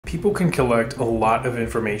People can collect a lot of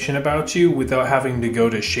information about you without having to go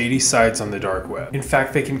to shady sites on the dark web. In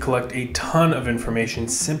fact, they can collect a ton of information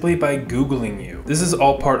simply by Googling you. This is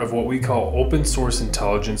all part of what we call open source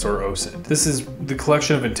intelligence, or OSINT. This is the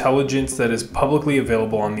collection of intelligence that is publicly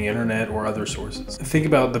available on the internet or other sources. Think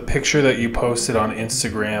about the picture that you posted on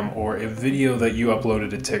Instagram or a video that you uploaded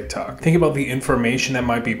to TikTok. Think about the information that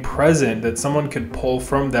might be present that someone could pull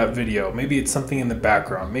from that video. Maybe it's something in the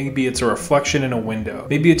background. Maybe it's a reflection in a window.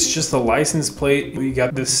 Maybe it's just the license plate. You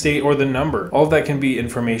got the state or the number. All of that can be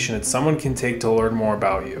information that someone can take to learn more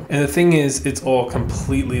about you. And the thing is, it's all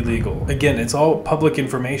completely legal. Again, it's all public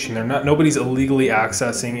information. Nobody's illegally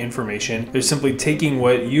accessing information. They're simply taking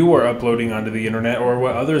what you are uploading onto the internet or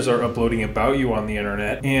what others are uploading about you on the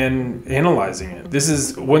internet and analyzing it. This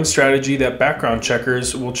is one strategy that background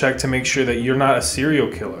checkers will check to make sure that you're not a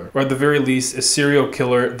serial killer, or at the very least, a serial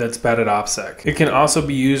killer that's bad at OPSEC. It can also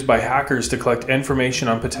be used by hackers to collect information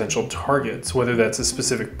on potential targets, whether that's a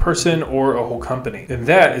specific person or a whole company. And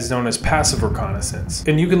that is known as passive reconnaissance.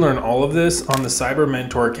 And you can learn all of this on the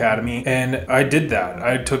TCM Academy, and I did that.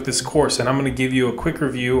 I took this course, and I'm going to give you a quick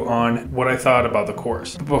review on what I thought about the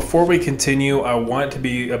course. But before we continue, I want to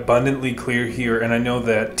be abundantly clear here, and I know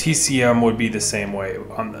that TCM would be the same way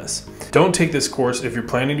on this. Don't take this course if you're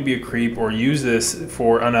planning to be a creep or use this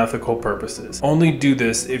for unethical purposes. Only do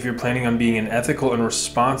this if you're planning on being an ethical and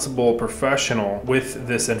responsible professional with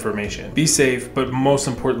this information. Be safe, but most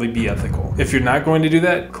importantly, be ethical. If you're not going to do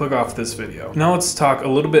that, click off this video. Now let's talk a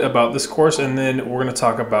little bit about this course, and then we're going to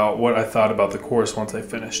talk about what I thought about the course once I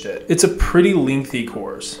finished it. It's a pretty lengthy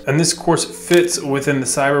course, and this course fits within the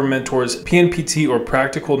CyberMentor's PNPT, or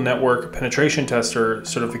Practical Network Penetration Tester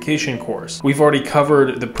certification course. We've already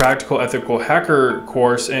covered the Practical Ethical Hacker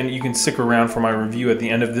course, and you can stick around for my review at the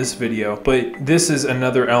end of this video, but this is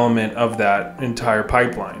another element of that entire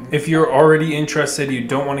pipeline. If you're already interested, you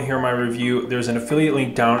don't want to hear my review, there's an affiliate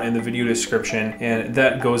link down in the video description, and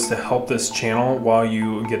that goes to help this channel while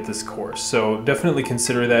you get this course. So definitely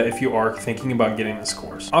consider that if you are thinking about getting this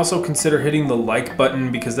course. Also consider hitting the like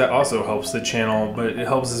button, because that also helps the channel, but it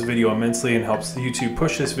helps this video immensely and helps YouTube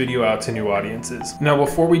push this video out to new audiences. Now,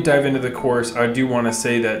 before we dive into the course, I do want to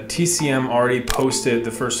say that TCM already posted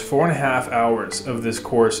the first 4.5 hours of this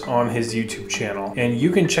course on his YouTube channel, and you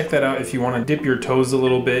can check that out if you want to dip your toes a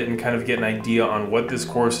little bit and kind of get an idea on what this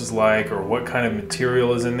course is like or what kind of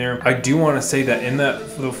material is in there. I do want to say that in the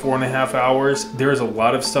 4.5 hours, there is a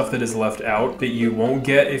lot of stuff that is left out that you won't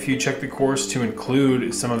get if you check the course, to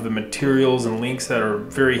include some of the materials and links that are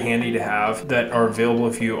very handy to have that are available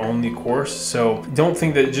if you own the course. So don't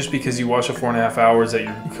think that just because you watch the 4.5 hours that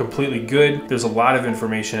you're completely good. There's a lot of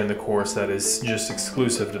information in the course that is just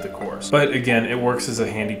exclusive to the course. But again, it works as a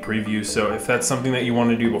handy preview, so if that's something that you want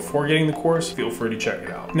to do before getting the course, feel free to check it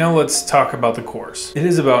out. Now let's talk about the course. It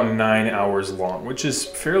is about 9 hours long, which is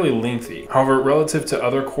fairly lengthy. However, relative to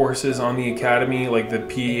other courses on the Academy, like the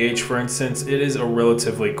PEH for instance, it is a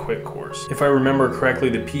relatively quick course. If I remember correctly,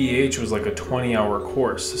 the PEH was like a 20-hour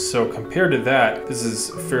course, so compared to that, this is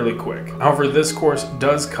fairly quick. However, this course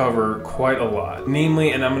does cover quite a lot.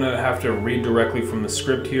 Namely, and I'm going to have to read directly from the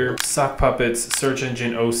script here, sock puppets, search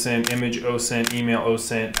engine OSINT, image OSINT, email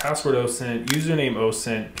OSINT, password OSINT, username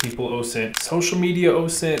OSINT, people OSINT, social media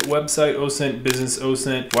OSINT, website OSINT, business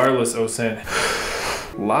OSINT, wireless OSINT.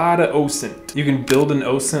 A lot of OSINT. You can build an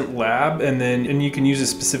OSINT lab, and you can use a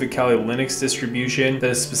specific Kali Linux distribution that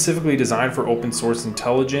is specifically designed for open source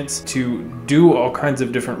intelligence to do all kinds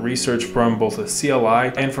of different research from both a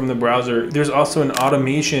CLI and from the browser. There's also an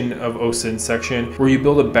automation of OSINT section where you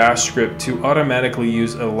build a bash script to automatically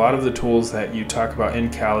use a lot of the tools that you talk about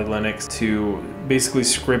in Kali Linux to basically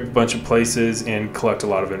script a bunch of places and collect a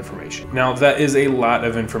lot of information. Now, that is a lot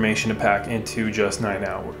of information to pack into just 9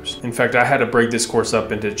 hours. In fact, I had to break this course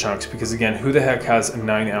up into chunks because, again, who the heck has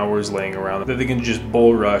 9 hours laying around that they can just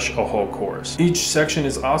bull rush a whole course? Each section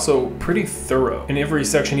is also pretty thorough. In every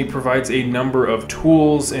section, he provides a number of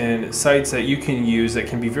tools and sites that you can use that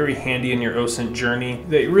can be very handy in your OSINT journey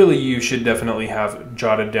that really you should definitely have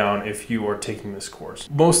jotted down if you are taking this course.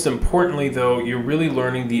 Most importantly, though, you're really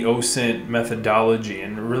learning the OSINT methodology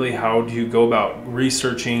and really how do you go about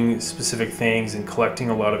researching specific things and collecting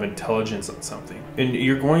a lot of intelligence on something. And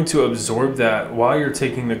you're going to absorb that while you're you're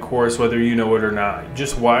taking the course, whether you know it or not.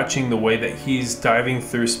 Just watching the way that he's diving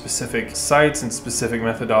through specific sites and specific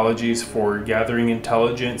methodologies for gathering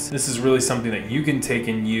intelligence, this is really something that you can take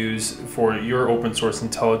and use for your open source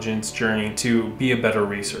intelligence journey to be a better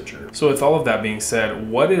researcher. So with all of that being said,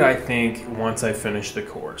 what did I think once I finished the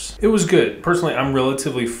course? It was good. Personally, I'm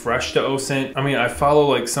relatively fresh to OSINT. I mean, I follow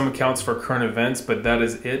like some accounts for current events, but that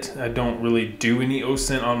is it. I don't really do any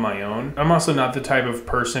OSINT on my own. I'm also not the type of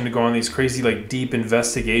person to go on these crazy like deep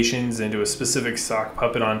investigations into a specific sock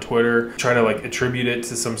puppet on Twitter, try to like attribute it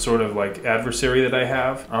to some sort of like adversary that I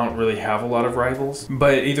have. I don't really have a lot of rivals,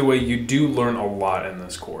 but either way, you do learn a lot in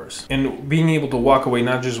this course. And being able to walk away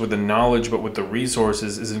not just with the knowledge, but with the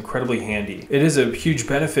resources is incredibly handy. It is a huge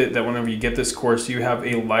benefit that whenever you get this course, you have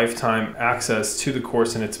a lifetime access to the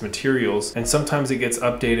course and its materials, and sometimes it gets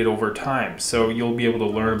updated over time, so you'll be able to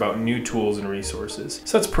learn about new tools and resources.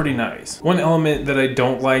 So that's pretty nice. One element that I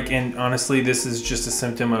don't like, and honestly this is just a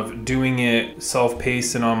symptom of doing it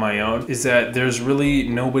self-paced and on my own, is that there's really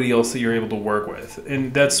nobody else that you're able to work with,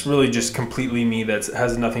 and that's really just completely me. That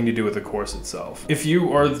has nothing to do with the course itself. If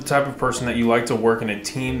you are the type of person that you like to work in a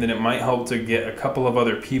team, then it might help to get a couple of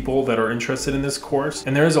other people that are interested in this course.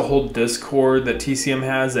 And there is a whole Discord that TCM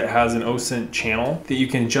has that has an OSINT channel that you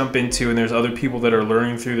can jump into, and there's other people that are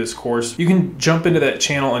learning through this course. You can jump into that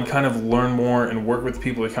channel and kind of learn more and work with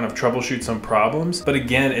people to kind of troubleshoot some problems. But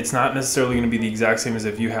again, it's not necessarily going to be the exact same as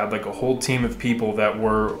if you had like a whole team of people that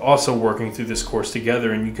were also working through this course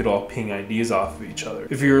together and you could all ping ideas off of each other.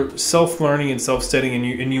 If you're self-learning and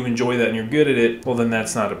self-studying and you enjoy that and you're good at it, well then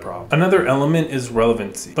that's not a problem. Another element is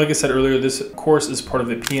relevancy. Like I said earlier, this course is part of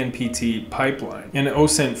the PNPT pipeline, and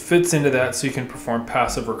OSINT fits into that so you can perform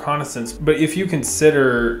passive reconnaissance. But if you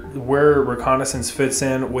consider where reconnaissance fits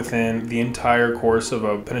in within the entire course of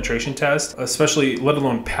a penetration test, especially let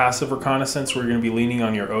alone passive reconnaissance where you're going to be leaning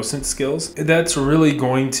on your OSINT skills, that's really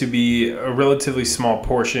going to be a relatively small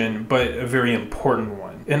portion, but a very important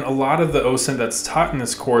one. And a lot of the OSINT that's taught in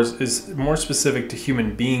this course is more specific to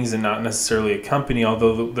human beings and not necessarily a company,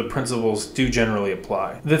 although the principles do generally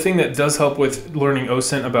apply. The thing that does help with learning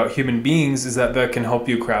OSINT about human beings is that can help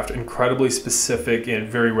you craft incredibly specific and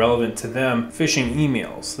very relevant to them phishing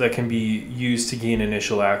emails that can be used to gain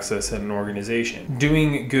initial access at an organization.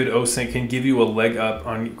 Doing good OSINT can give you a leg up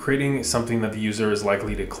on creating something that the user is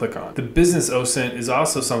likely to click on. The business OSINT is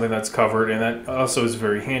also something that's covered, and that also is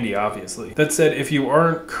very handy, obviously. That said, if you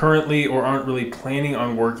aren't currently or aren't really planning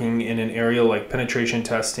on working in an area like penetration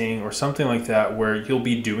testing or something like that where you'll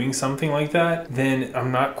be doing something like that, then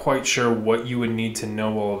I'm not quite sure what you would need to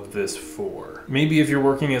know all of this for. Maybe if you're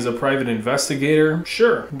working as a private investigator,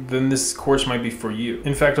 sure, then this course might be for you.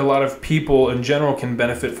 In fact, a lot of people in general can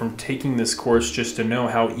benefit from taking this course just to know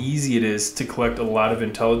how easy it is to collect a lot of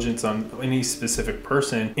intelligence on any specific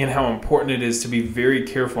person and how important it is to be very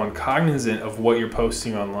careful and cognizant of what you're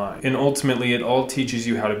posting online. And ultimately, it all teaches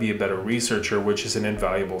you how to be a better researcher, which is an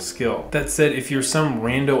invaluable skill. That said, if you're some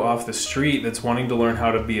rando off the street that's wanting to learn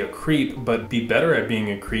how to be a creep but be better at being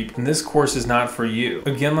a creep, then this course is not for you.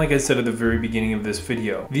 Again, like I said at the very beginning of this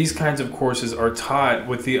video, these kinds of courses are taught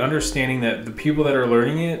with the understanding that the people that are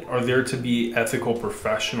learning it are there to be ethical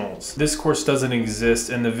professionals. This course doesn't exist,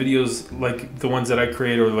 and the videos like the ones that I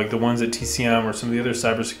create or like the ones that TCM or some of the other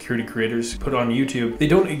cybersecurity creators put on YouTube, they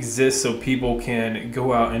don't exist so people can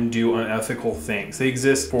go out and do unethical things. They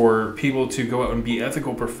exist for people to go out and be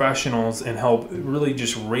ethical professionals and help really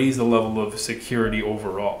just raise the level of security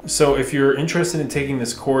overall. So if you're interested in taking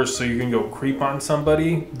this course so you can go creep on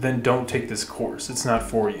somebody, then don't take this course. It's not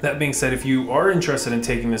for you. That being said, if you are interested in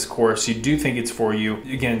taking this course, you do think it's for you,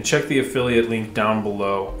 again, check the affiliate link down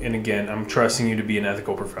below. And again, I'm trusting you to be an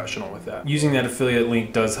ethical professional with that. Using that affiliate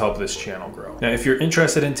link does help this channel grow. Now, if you're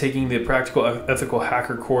interested in taking the Practical Ethical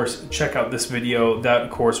Hacker course, check out this video.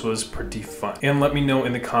 That course was pretty fun. And let me know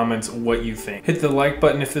in the comments what you think. Hit the like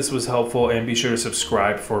button if this was helpful, and be sure to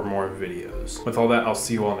subscribe for more videos. With all that, I'll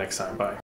see you all next time. Bye.